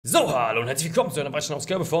So, hallo und herzlich willkommen zu einer weiteren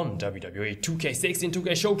Ausgabe von WWE 2K16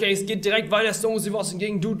 2K Showcase. Geht direkt weiter, Stone Cold Austin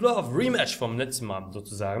gegen Dude Love. Rematch vom letzten Mal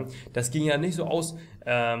sozusagen. Das ging ja nicht so aus,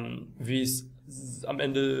 wie es am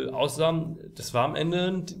Ende aussah. Das war am Ende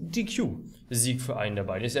ein DQ-Sieg für einen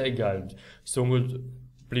dabei. Ist ja egal. Stone Cold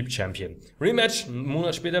blieb Champion. Rematch, einen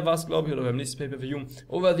Monat später war es, glaube ich, oder beim nächsten Pay-Per-View.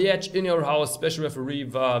 Over the Edge, in your house. Special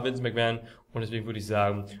Referee war Vince McMahon. Und deswegen würde ich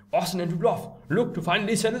sagen, Austin and Dude Love, look to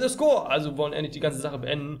finally settle the score. Also wollen endlich die ganze Sache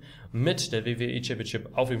beenden mit der WWE Championship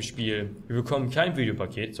auf dem Spiel. Wir bekommen kein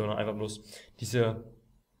Videopaket, sondern einfach bloß diese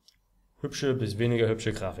hübsche bis weniger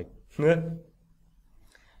hübsche Grafik.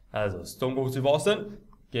 Also Stone Cold Steve Austin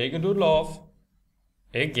gegen Dude Love.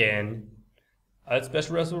 Again. Als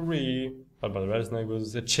Special Referee. Warte mal, Red Snake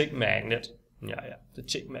vs. The Chick Magnet. Ja, The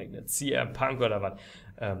Chick Magnet. CM Punk oder was.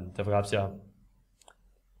 Dafür gab es ja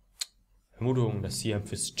Vermutung, dass CM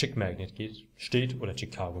fürs Chick Magnet steht oder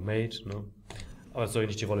Chicago Made, ne? Aber das soll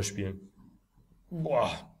nicht die Rolle spielen. Boah.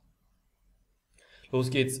 Los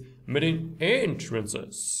geht's mit den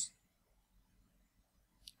Entrances.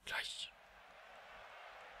 Gleich.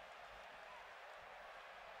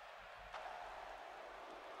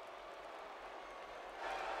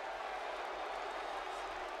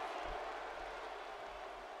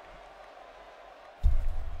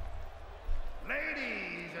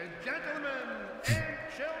 Ladies and gentlemen and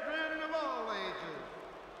children of all ages,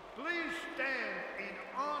 please stand in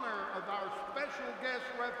honor of our special guest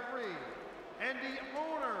referee and the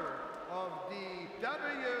owner of the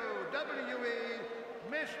WWE,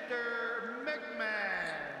 Mr.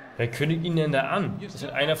 McMahon. Wer kündigt ihn denn da an? Ist das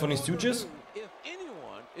einer von den Stooges?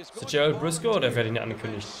 Ist das Gerald Briscoe oder wer hat ihn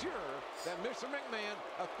angekündigt? Mr. McMahon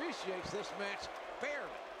appreciates this match fairly.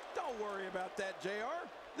 Don't worry about that, JR.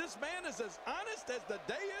 This man is as honest as the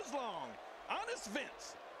day is long. Honest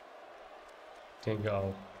Vince. Denke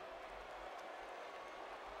auch.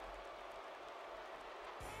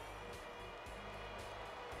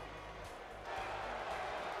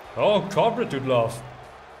 Oh, Corporate Dude Love.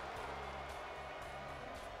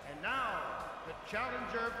 And now, the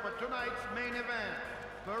challenger for tonight's main event.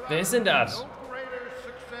 Wer ist denn das? No greater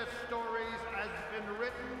success stories has been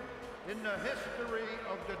written in the history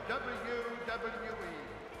of the WWE.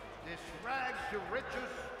 This rags to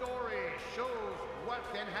riches story shows what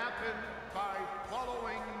can happen by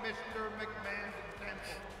following Mr. McMahon's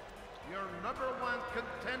example. Your #1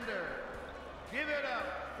 contender. Give it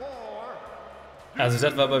up for... Also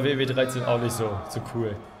das war bei WWE 13 auch nicht so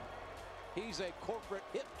cool.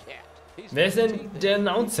 Wer ist denn der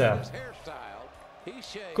Announcer?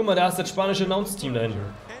 Guck mal, da ist das spanische Announce-Team da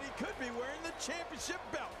hinten.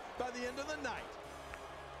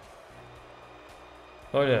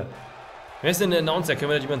 Leute, wer ist denn der Announcer?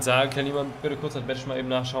 Können wir das jemand sagen? Kann jemand bitte kurz das Match mal eben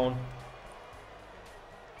nachschauen?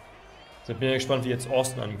 So, bin ja gespannt, wie jetzt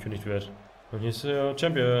Austin angekündigt wird. Und hier ist der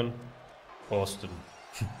Champion. Austin.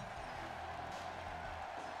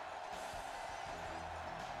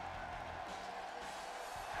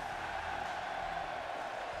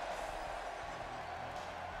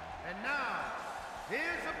 And now,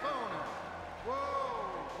 his opponent. Whoa.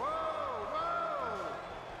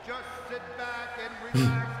 Just sit back and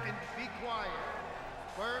relax and be quiet.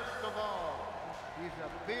 First of all, he's a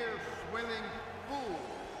beer-swilling fool.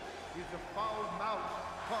 He's a foul-mouthed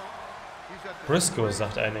punk. He's a Briscoe,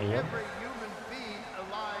 sagt einer hier. every human being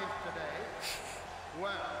alive today. Well,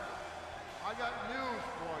 I got news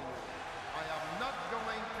for you. I am not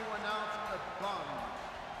going to announce a bum.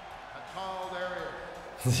 That's all there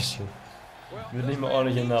is. Sehr schön. Wir nehmen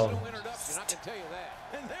ordentlich genau.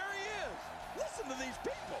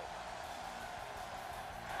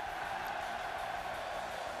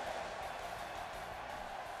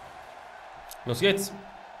 Los geht's.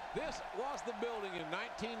 This was the building in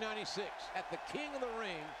 1996 at the King of the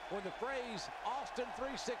Ring when the phrase Austin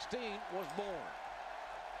 316 was born.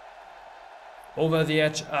 Over the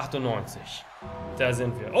Edge 98. Da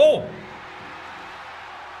sind wir. Oh!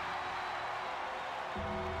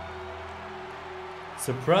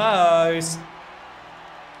 Surprise!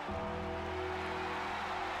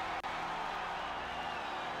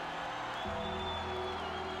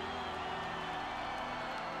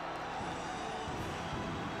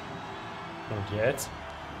 Und jetzt?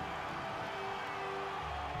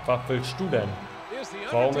 Was willst du denn?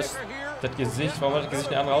 Warum ist das Gesicht, warum hat das Gesicht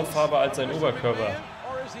eine andere Hautfarbe als sein Oberkörper?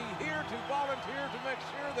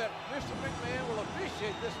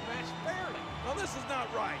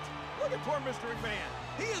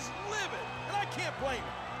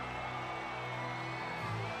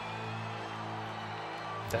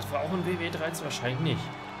 Das war auch in WWE 13 wahrscheinlich nicht.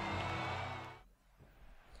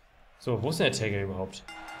 So, wo ist denn der Tagger überhaupt?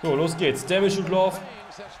 So, los geht's. Damage Love.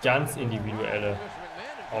 Ganz individuelle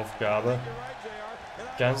Aufgabe.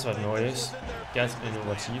 Ganz was Neues. Ganz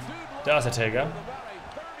innovativ. Da ist der Tagger.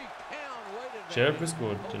 Sheriff ist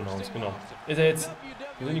gut, genau. Ist er jetzt...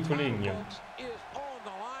 Wo sind die Kollegen hier?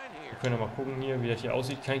 Wir können ja mal gucken hier, wie das hier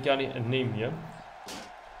aussieht. Kann ich gar nicht entnehmen hier.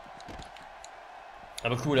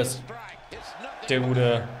 Aber cool, dass der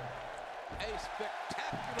gute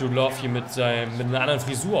Love hier mit einer anderen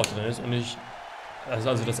Frisur auch drin ist und nicht...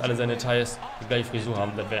 Also, dass alle seine Teils die gleiche Frisur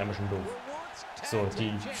haben, das wäre ein bisschen doof. So,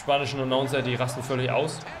 die spanischen Announcer, die rasten völlig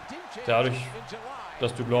aus. Dadurch,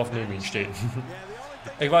 dass Love neben ihm steht.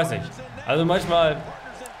 Ich weiß nicht. Also manchmal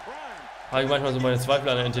habe ich so meine Zweifel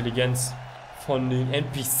an der Intelligenz von den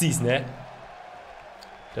NPCs, ne?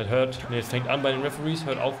 Das fängt an bei den Referees,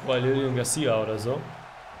 hört auf bei Lilian Garcia oder so.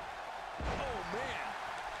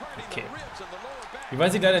 Okay. Ich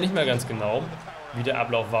weiß leider nicht mehr ganz genau, wie der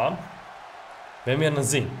Ablauf war. Werden wir dann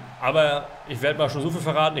sehen. Aber ich werde mal schon so viel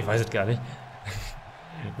verraten, ich weiß es gar nicht.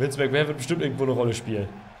 Vince McMahon wird bestimmt irgendwo eine Rolle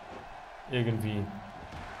spielen. Irgendwie,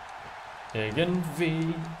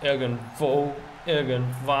 irgendwo,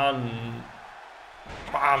 irgendwann.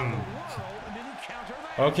 Bam!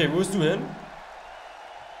 Okay, wo bist du hin?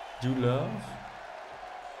 Love?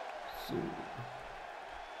 So.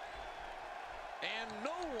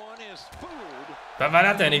 Was war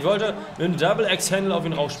das denn? Ich wollte mit einem Double X-Handle auf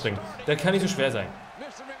ihn rausspringen. Das kann nicht so schwer sein.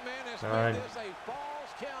 Nein.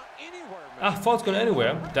 Ach, False Count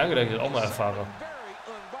Anywhere. Danke, dass ich das auch mal erfahre.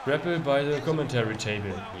 Grapple by the Commentary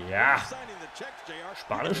Table. Ja.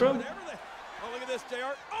 Spanische? Ist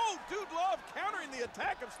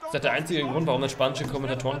das der einzige Grund, warum der spanische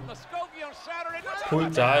Kommentatoren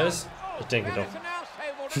Pult da ist? Ich denke doch.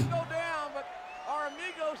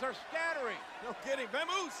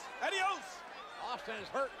 Austin is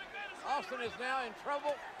hurt. Austin is now in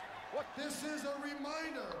trouble. What? This is a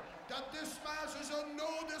reminder that this match is a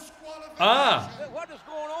no disqualification. Ah! What is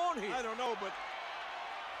going on here? I don't know, but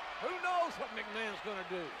who knows what McMahon's going to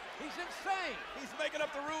do? He's insane. He's making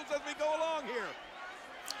up the rules as we go along here.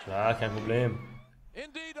 Ja, kein Problem.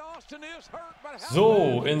 Indeed, Austin is hurt, but how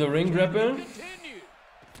so, in the ring grappeln.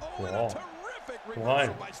 Wow. Komm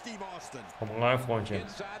rein. Komm rein, Freundchen.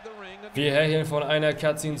 Wir herrchen von einer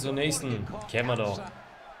Cutscene zur nächsten. Kennen wir doch.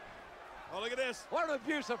 What an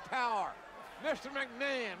abuse of power. Mr.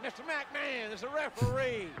 McMahon is a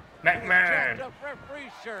referee. McMahon. Referee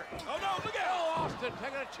shirt. Oh no, look out. Austin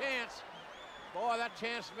taking a chance. Boy, that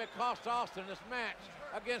chance may cost Austin this match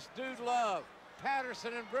against Dude Love.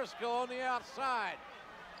 Patterson and Briscoe on the outside.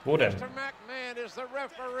 Wo denn? Mr. McMahon is the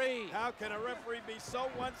referee. How can a referee be so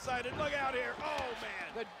one-sided? Look out here. Oh,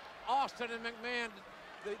 man. Austin and McMahon,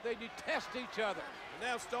 they detest each other. And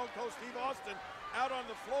now Stone Cold Steve Austin out on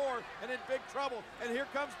the floor and in big trouble. And here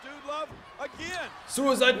comes Dude Love again.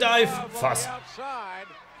 Suicide Dive. Fast.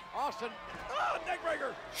 Austin,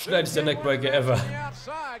 neckbreaker. Schlechtester Neckbreaker ever.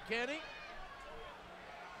 Outside, Kenny.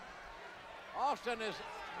 Austin is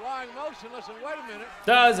lying motionless and wait a minute.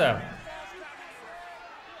 Da ist er.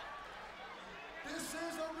 This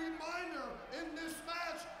is a reminder in this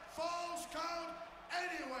match, false count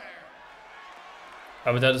anywhere.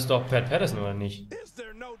 Aber das ist doch Pat Patterson, oder nicht?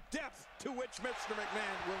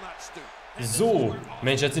 So,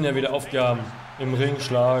 Mensch, jetzt sind ja wieder Aufgaben im Ring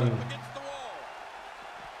schlagen.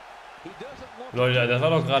 Leute, das war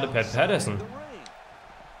doch gerade Pat Patterson.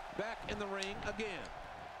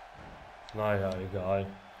 Naja, egal.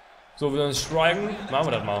 So, wir uns striken. Machen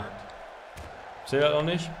wir das mal. Zählt das noch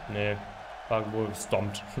nicht? Nee. War wohl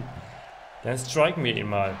gestompt. Dann striken wir ihn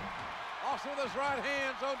mal.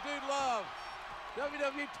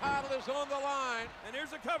 WWE title is on the line, and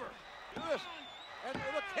here's a cover. This, and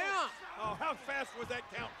the count. Oh, how fast was that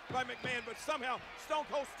count by McMahon, but somehow Stone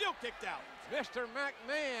Cold still kicked out. Mr.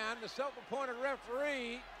 McMahon, the self-appointed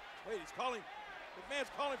referee. Wait,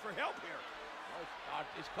 McMahon's calling for help here. Oh,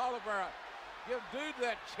 he's calling for give Dude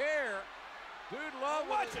that chair. Dude Love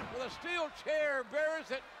with a steel chair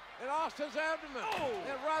buries it in Austin's abdomen. Oh.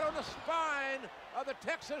 And right on the spine of the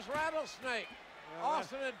Texas rattlesnake.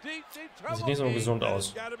 Austin in deep trouble. Sieht nicht so gesund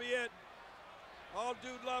aus. All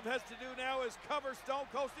Dude Love has to do now is cover Stone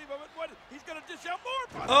Cold Steve, but what? He's going to dish out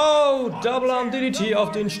more. Oh, Double Arm DDT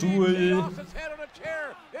auf den Stuhl. Austin's head on a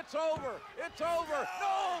chair. It's over. It's over.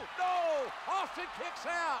 No. Austin kicks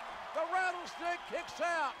out. The rattlesnake kicks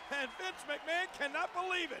out. And Vince McMahon cannot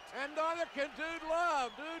believe it. And neither can Dude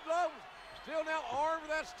Love. Dude Love still now armed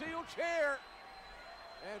with that steel chair.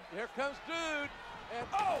 And here comes Dude. And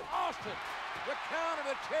Austin, the count of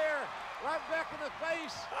the chair, right back in the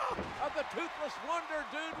face of the toothless wonder,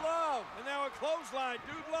 Dude Love. And now a clothesline.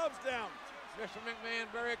 Dude Love's down. Mr. McMahon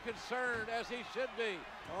very concerned, as he should be.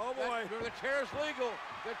 Oh boy. The chair is legal.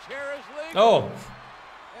 The chair is legal. Oh.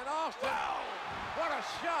 And Austin, what a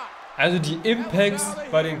shot. Also die Impacts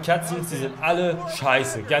bei den Cutscenes, die sind alle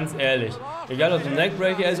scheiße, ganz ehrlich. Egal ob es ein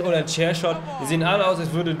Neckbreaker ist oder ein Chairshot, die sehen alle aus,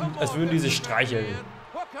 als würden die sich streicheln.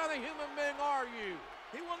 What kind of human being are you?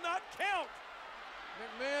 He will not count.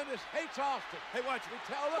 McMahon hates Austin. Hey, watch it.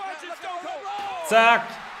 Zack!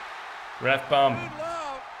 Ref Bump.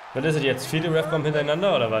 Was ist das jetzt? 4. Ref Bump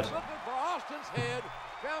hintereinander oder was?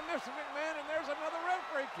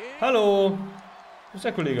 Hallo! Wo ist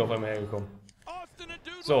der Kollege auf einmal hergekommen?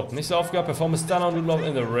 So, nächste Aufgabe: Perform a Stunner und Doodle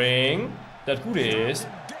in the Ring. Das Gute ist,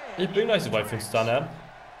 ich bin gleich so weit für den Stunner.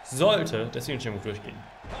 Sollte der Signature Move durchgehen.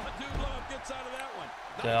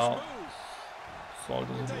 Ja.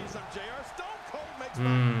 Sollte so.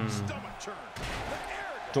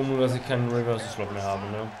 Dumm nur, dass ich keinen Reverse-Slot mehr habe,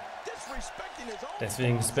 ne?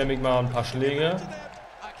 Deswegen spamme ich mal ein paar Schläge.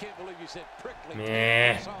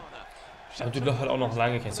 Nee. Aber Doodle hat auch noch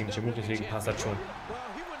lange kein Signature Move, deswegen passt das schon.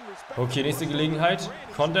 Okay, nächste Gelegenheit.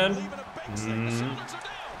 Content.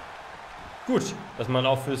 Gut, dass man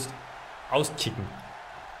auch fürs Auskicken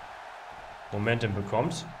Momentum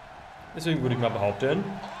bekommt. Deswegen würde ich mal behaupten,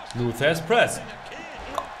 Luther's Press.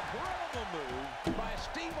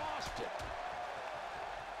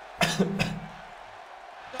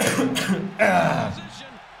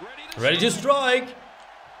 Ready to strike.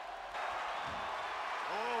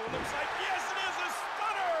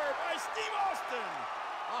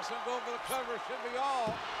 Going for the cover, should be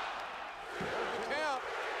all. There's the count.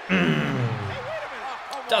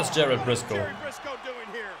 That's Jared Briscoe. Jared Briscoe doing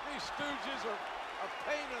here? These stooges are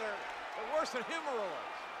pain in their, they're worse than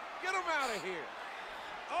hemorrhoids. Get them out of here.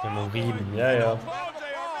 Hämorrhoiden, ja, ja.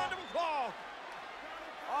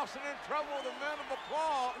 Austin in trouble with a mandible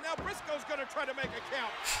claw. Now Briscoe's going to try to make a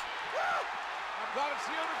count. I've got it's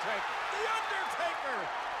the Undertaker. The Undertaker.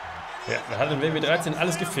 Ja, da hat im WWE 13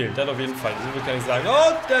 alles gefehlt, das auf jeden Fall. So kann ich sagen,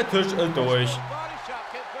 oh, der Tisch ist durch.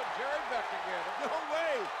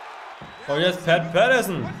 Und jetzt Pat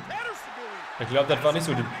Patterson. Ich glaube, das war nicht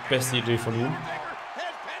so die beste Idee von ihm.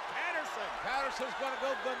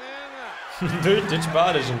 Durch den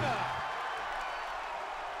Spanischen.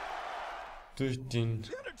 Durch den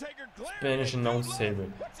Spanish Announce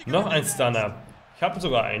Table. Noch ein Stunner. Ich habe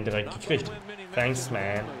sogar einen direkt gekriegt. Thanks,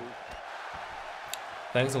 man.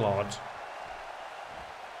 Thanks a lot.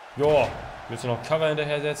 Jo, willst du noch Cover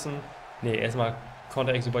hinterher setzen? Ne, erstmal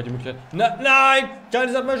Konter ich sobald die Möglichkeit. Nein!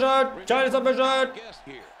 Keine Submission! Keine Submission!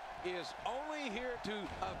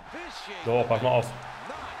 So, pass mal auf.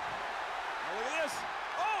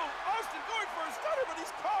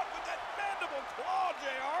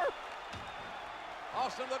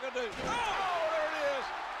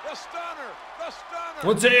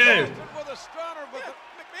 Und zähl!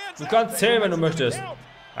 Du kannst zählen, wenn du möchtest.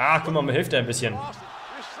 Ah, guck mal, mir hilft er ein bisschen.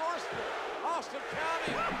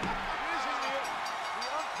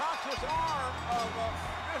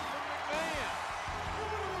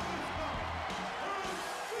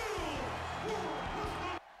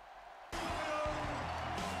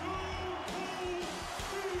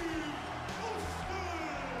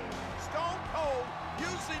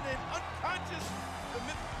 Using an unconscious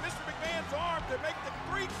Mr. McMahon's arm to make the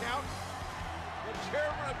 3 count. The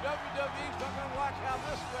chairman of WWE is not going to like how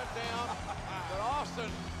this went down. But Austin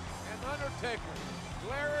and Undertaker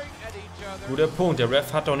glaring at each other. Guter Punkt, der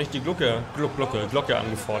Ref hat doch nicht die Glocke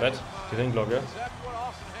angefordert. Die Ringglocke.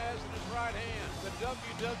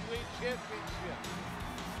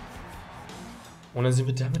 Und dann sind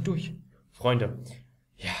wir damit durch. Freunde.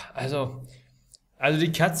 Ja, also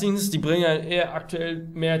die Cutscenes, die bringen ja eher aktuell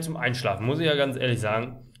mehr zum Einschlafen, muss ich ja ganz ehrlich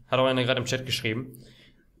sagen. Hat auch einer gerade im Chat geschrieben.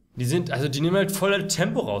 Die nehmen halt voller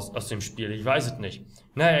Tempo raus aus dem Spiel, ich weiß es nicht.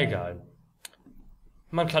 Naja, egal.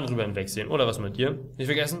 Man kann drüber hinwegsehen, oder was mit dir? Nicht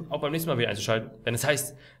vergessen, auch beim nächsten Mal wieder einzuschalten, wenn es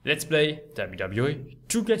heißt Let's Play WWE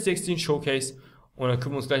 2K16 Showcase. Und dann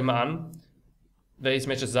gucken wir uns gleich mal an, welches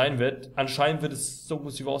Match es sein wird. Anscheinend wird es, so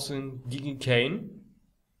muss ich aussehen, gegen Kane.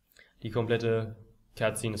 Die komplette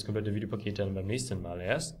Cutscene, das komplette Videopaket dann beim nächsten Mal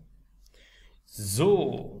erst.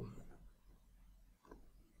 So.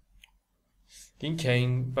 Gegen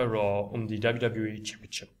Kane bei Raw um die WWE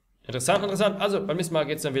Championship. Interessant. Also beim nächsten Mal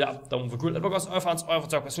geht's dann wieder ab. Daumen für cool. Euer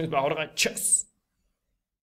FranzZockt. Bis zum nächsten Mal. Haut rein. Tschüss.